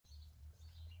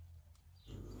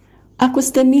Ako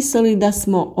ste mislili da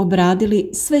smo obradili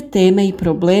sve teme i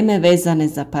probleme vezane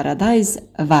za paradajz,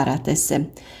 varate se.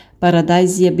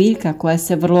 Paradajz je biljka koja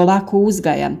se vrlo lako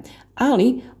uzgaja,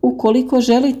 ali ukoliko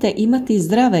želite imati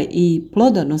zdrave i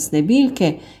plodonosne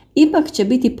biljke, ipak će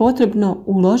biti potrebno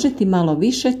uložiti malo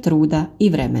više truda i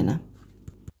vremena.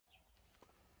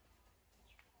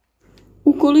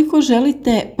 Ukoliko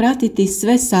želite pratiti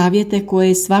sve savjete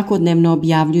koje svakodnevno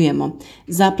objavljujemo,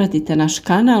 zapratite naš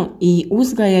kanal i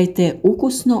uzgajajte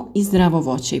ukusno i zdravo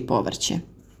voće i povrće.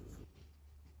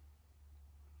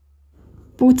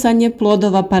 Pucanje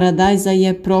plodova paradajza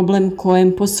je problem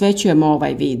kojem posvećujemo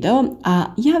ovaj video, a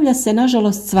javlja se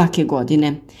nažalost svake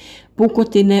godine.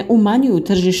 Pukotine umanjuju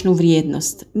tržišnu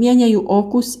vrijednost, mijenjaju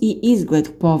okus i izgled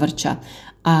povrća,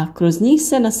 a kroz njih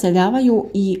se naseljavaju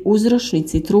i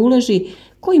uzročnici truleži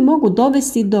koji mogu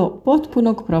dovesti do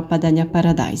potpunog propadanja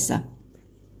paradajza.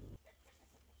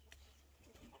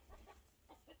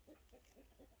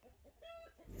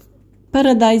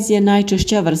 Paradajz je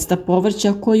najčešća vrsta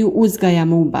povrća koju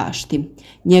uzgajamo u bašti.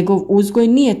 Njegov uzgoj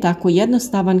nije tako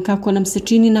jednostavan kako nam se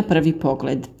čini na prvi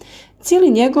pogled. Cijeli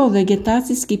njegov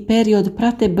vegetacijski period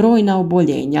prate brojna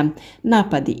oboljenja,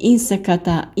 napadi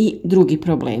insekata i drugi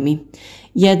problemi.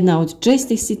 Jedna od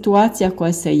čestih situacija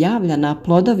koja se javlja na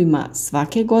plodovima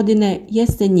svake godine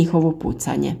jeste njihovo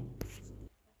pucanje.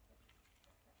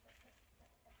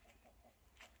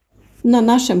 Na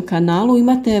našem kanalu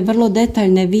imate vrlo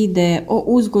detaljne videe o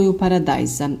uzgoju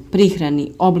paradajza,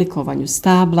 prihrani, oblikovanju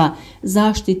stabla,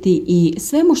 zaštiti i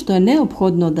svemu što je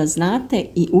neophodno da znate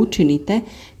i učinite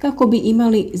kako bi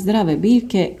imali zdrave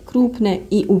biljke, krupne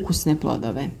i ukusne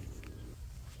plodove.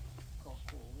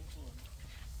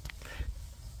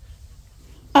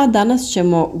 A danas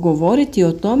ćemo govoriti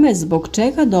o tome zbog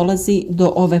čega dolazi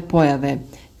do ove pojave,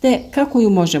 te kako ju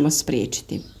možemo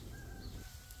spriječiti.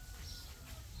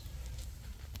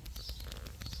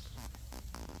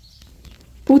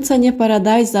 Pucanje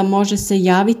paradajza može se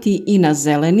javiti i na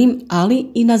zelenim, ali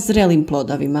i na zrelim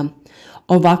plodovima.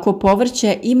 Ovako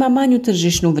povrće ima manju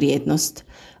tržišnu vrijednost.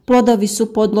 Plodovi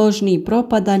su podložni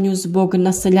propadanju zbog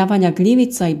naseljavanja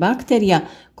gljivica i bakterija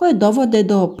koje dovode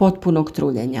do potpunog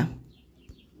truljenja.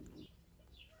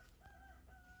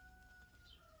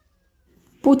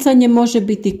 Pucanje može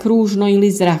biti kružno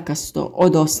ili zrakasto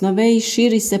od osnove i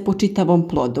širi se po čitavom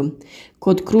plodu.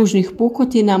 Kod kružnih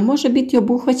pukotina može biti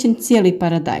obuhvaćen cijeli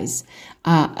paradajz,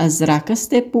 a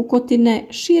zrakaste pukotine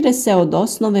šire se od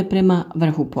osnove prema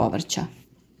vrhu povrća.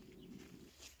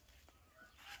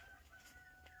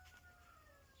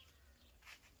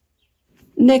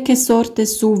 Neke sorte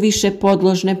su više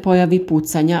podložne pojavi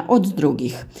pucanja od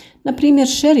drugih. Na primjer,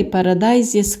 šeri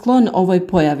paradajz je sklon ovoj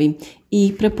pojavi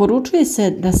i preporučuje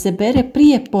se da se bere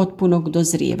prije potpunog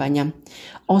dozrijevanja.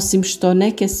 Osim što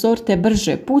neke sorte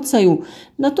brže pucaju,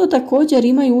 na to također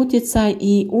imaju utjecaj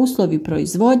i uslovi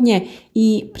proizvodnje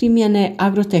i primjene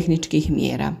agrotehničkih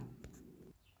mjera.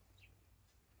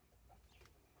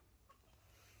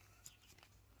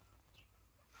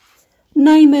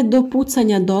 Naime, do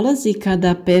pucanja dolazi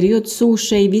kada period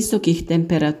suše i visokih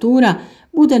temperatura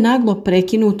bude naglo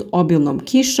prekinut obilnom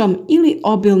kišom ili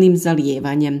obilnim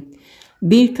zalijevanjem.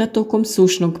 Biljka tokom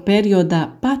sušnog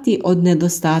perioda pati od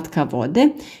nedostatka vode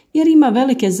jer ima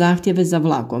velike zahtjeve za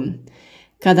vlagom.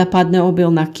 Kada padne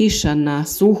obilna kiša na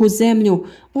suhu zemlju,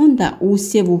 onda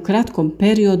usjev u kratkom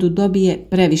periodu dobije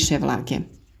previše vlage.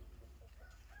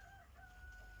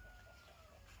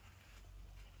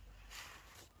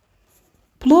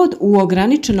 Plod u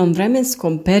ograničenom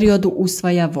vremenskom periodu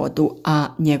usvaja vodu, a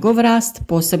njegov rast,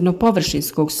 posebno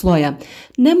površinskog sloja,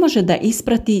 ne može da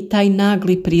isprati taj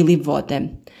nagli priliv vode.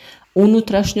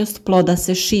 Unutrašnjost ploda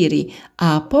se širi,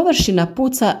 a površina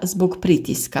puca zbog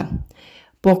pritiska.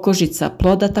 Pokožica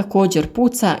ploda također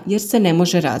puca jer se ne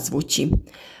može razvući.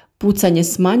 Pucanje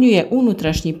smanjuje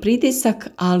unutrašnji pritisak,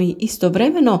 ali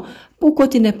istovremeno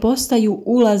pukotine postaju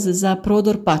ulaz za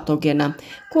prodor patogena,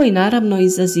 koji naravno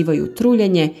izazivaju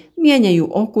truljenje, mijenjaju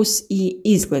okus i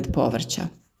izgled povrća.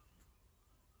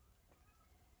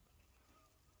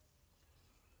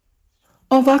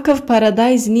 Ovakav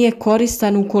paradajz nije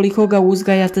koristan ukoliko ga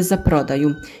uzgajate za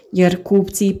prodaju, jer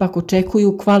kupci ipak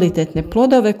očekuju kvalitetne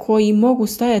plodove koji mogu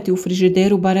stajati u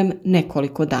frižideru barem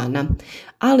nekoliko dana,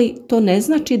 ali to ne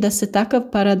znači da se takav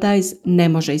paradajz ne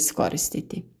može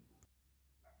iskoristiti.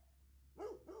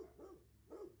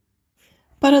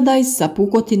 Paradajz sa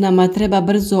pukotinama treba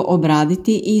brzo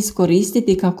obraditi i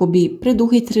iskoristiti kako bi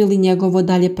preduhitrili njegovo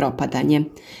dalje propadanje.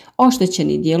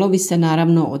 Oštećeni dijelovi se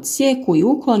naravno odsijeku i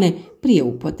uklone prije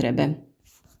upotrebe.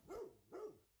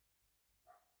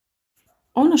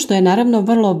 Ono što je naravno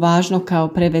vrlo važno kao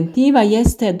preventiva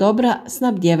jeste dobra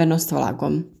snabdjevenost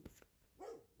vlagom.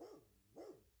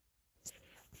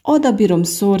 Odabirom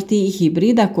sorti i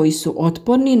hibrida koji su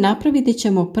otporni napraviti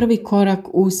ćemo prvi korak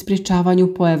u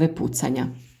sprječavanju pojave pucanja.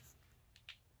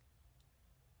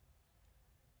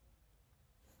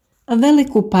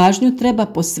 Veliku pažnju treba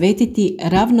posvetiti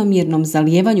ravnomjernom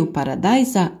zalijevanju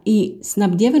paradajza i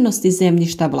snabdjevenosti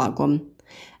zemljišta vlagom.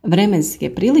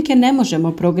 Vremenske prilike ne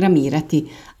možemo programirati,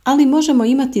 ali možemo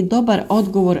imati dobar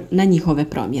odgovor na njihove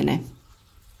promjene.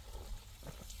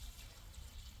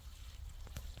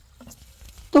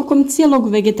 Tokom cijelog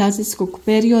vegetacijskog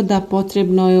perioda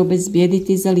potrebno je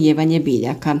obezbijediti zalijevanje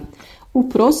biljaka. U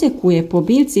prosjeku je po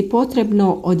biljci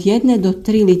potrebno od 1 do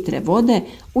 3 litre vode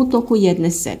u toku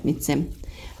jedne sedmice.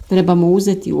 Trebamo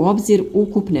uzeti u obzir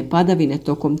ukupne padavine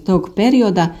tokom tog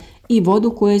perioda i vodu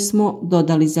koju smo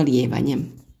dodali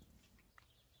zalijevanjem.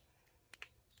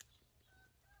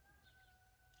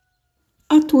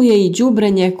 A tu je i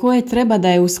đubrenje koje treba da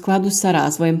je u skladu sa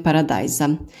razvojem paradajza.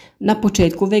 Na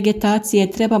početku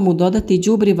vegetacije treba mu dodati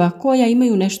đubriva koja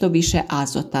imaju nešto više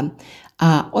azota,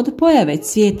 a od pojave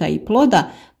cvijeta i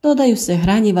ploda dodaju se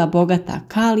hranjiva bogata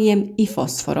kalijem i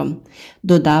fosforom.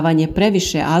 Dodavanje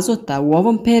previše azota u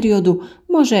ovom periodu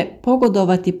može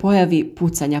pogodovati pojavi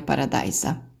pucanja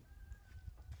paradajza.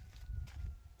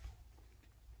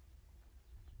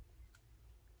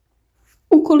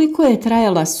 Ukoliko je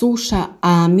trajala suša,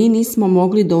 a mi nismo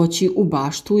mogli doći u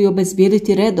baštu i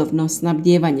obezbijediti redovno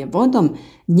snabdijevanje vodom,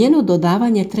 njeno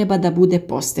dodavanje treba da bude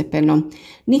postepeno.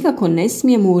 Nikako ne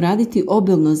smijemo uraditi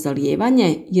obilno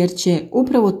zalijevanje jer će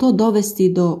upravo to dovesti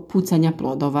do pucanja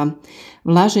plodova.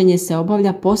 Vlaženje se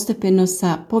obavlja postepeno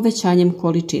sa povećanjem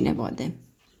količine vode.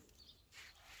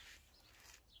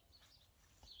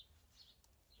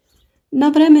 Na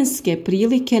vremenske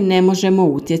prilike ne možemo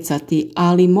utjecati,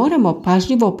 ali moramo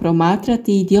pažljivo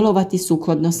promatrati i djelovati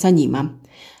sukladno sa njima.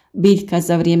 Biljka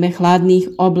za vrijeme hladnih,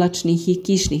 oblačnih i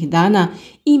kišnih dana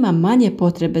ima manje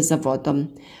potrebe za vodom.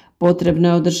 Potrebno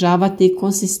je održavati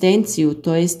konsistenciju,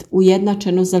 to jest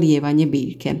ujednačeno zalijevanje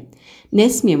biljke. Ne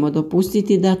smijemo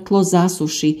dopustiti da tlo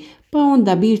zasuši, pa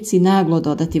onda biljci naglo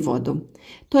dodati vodu.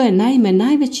 To je naime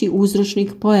najveći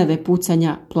uzročnik pojave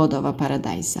pucanja plodova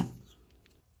paradajza.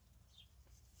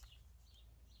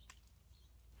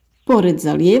 Pored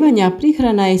zalijevanja,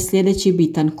 prihrana je sljedeći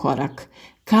bitan korak.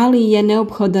 Kalij je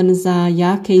neophodan za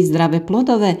jake i zdrave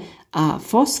plodove, a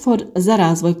fosfor za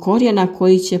razvoj korijena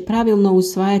koji će pravilno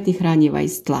usvajati hranjiva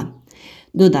iz tla.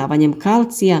 Dodavanjem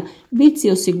kalcija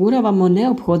biljci osiguravamo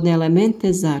neophodne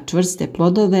elemente za čvrste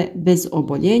plodove bez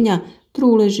oboljenja,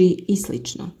 truleži i sl.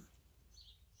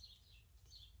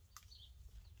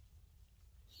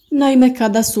 Naime,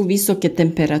 kada su visoke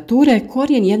temperature,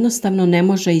 korijen jednostavno ne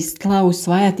može iz tla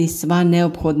usvajati sva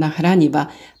neophodna hranjiva,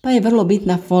 pa je vrlo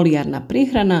bitna folijarna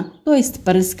prihrana, to jest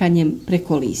prskanjem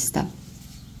preko lista.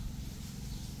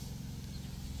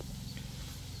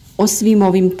 O svim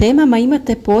ovim temama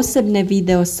imate posebne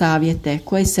video savjete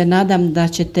koje se nadam da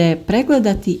ćete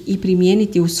pregledati i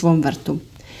primijeniti u svom vrtu.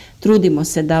 Trudimo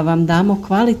se da vam damo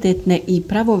kvalitetne i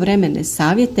pravovremene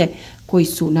savjete koji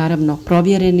su naravno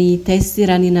provjereni i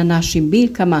testirani na našim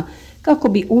biljkama kako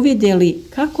bi uvidjeli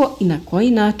kako i na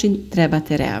koji način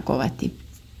trebate reagovati.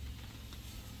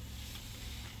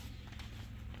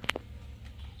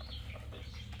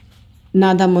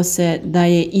 Nadamo se da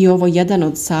je i ovo jedan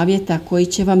od savjeta koji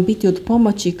će vam biti od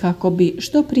pomoći kako bi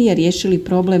što prije riješili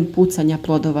problem pucanja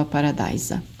plodova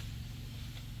paradajza.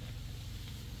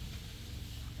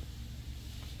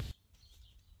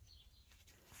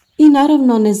 I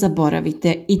naravno ne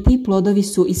zaboravite, i ti plodovi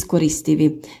su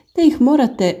iskoristivi, te ih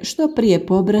morate što prije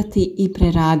pobrati i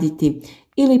preraditi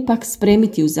ili pak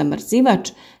spremiti u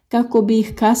zamrzivač kako bi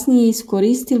ih kasnije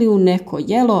iskoristili u neko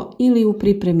jelo ili u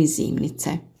pripremi zimnice.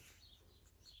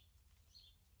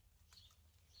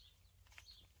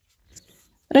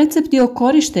 Recepti o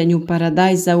korištenju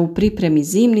paradajza u pripremi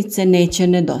zimnice neće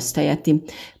nedostajati,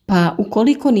 pa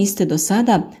ukoliko niste do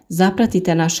sada,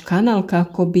 zapratite naš kanal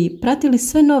kako bi pratili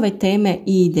sve nove teme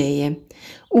i ideje.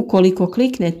 Ukoliko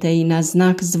kliknete i na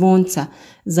znak zvonca,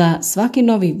 za svaki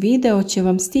novi video će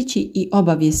vam stići i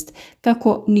obavijest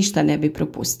kako ništa ne bi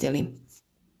propustili.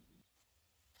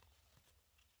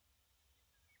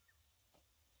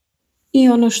 I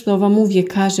ono što vam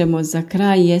uvijek kažemo za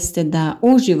kraj jeste da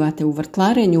uživate u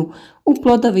vrtlarenju, u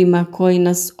plodovima koji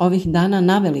nas ovih dana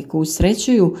naveliko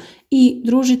usrećuju i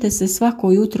družite se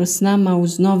svako jutro s nama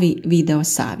uz novi video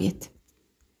savjet.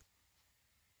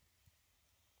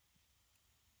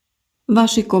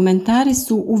 Vaši komentari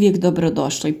su uvijek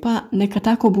dobrodošli, pa neka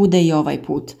tako bude i ovaj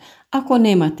put. Ako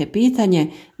nemate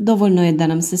pitanje, dovoljno je da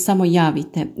nam se samo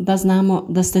javite, da znamo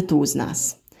da ste tu uz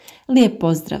nas. Lijep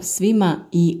pozdrav svima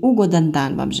i ugodan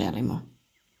dan vam želimo.